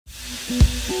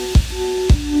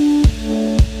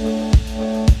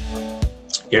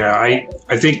Yeah,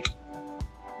 I think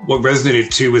what resonated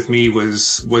too with me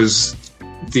was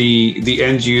the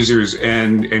end users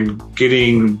and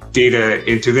getting data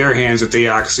into their hands that they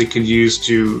actually could use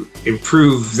to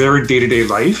improve their day-to-day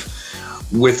life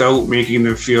without making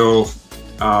them feel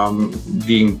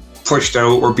being pushed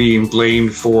out or being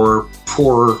blamed for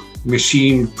poor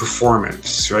machine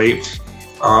performance, right?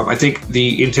 I think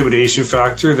the intimidation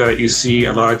factor that you see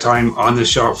a lot of time on the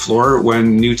shop floor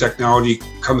when new technology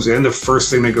comes in, the first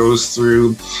thing that goes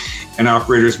through an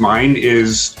operator's mind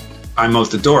is, I'm out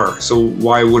the door, so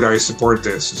why would I support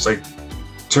this? It's like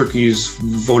turkeys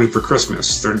voting for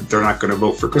Christmas. They're not going to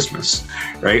vote for Christmas,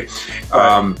 right?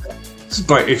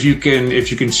 But if you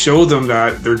can show them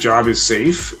that their job is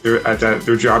safe, that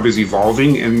their job is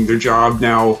evolving, and their job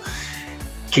now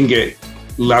can get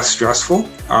less stressful,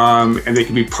 and they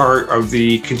can be part of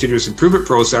the continuous improvement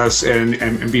process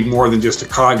and be more than just a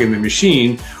cog in the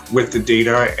machine with the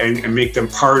data, and make them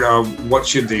part of what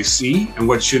should they see and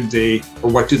what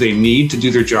do they need to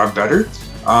do their job better.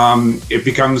 It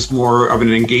becomes more of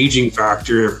an engaging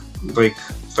factor,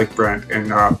 like Brent and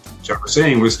John were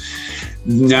saying, was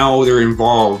now they're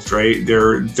involved, right?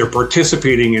 They're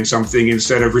participating in something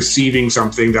instead of receiving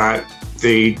something that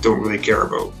they don't really care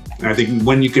about. And I think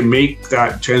when you can make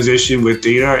that transition with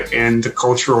data and the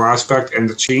cultural aspect and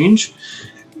the change,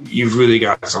 you've really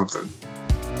got something.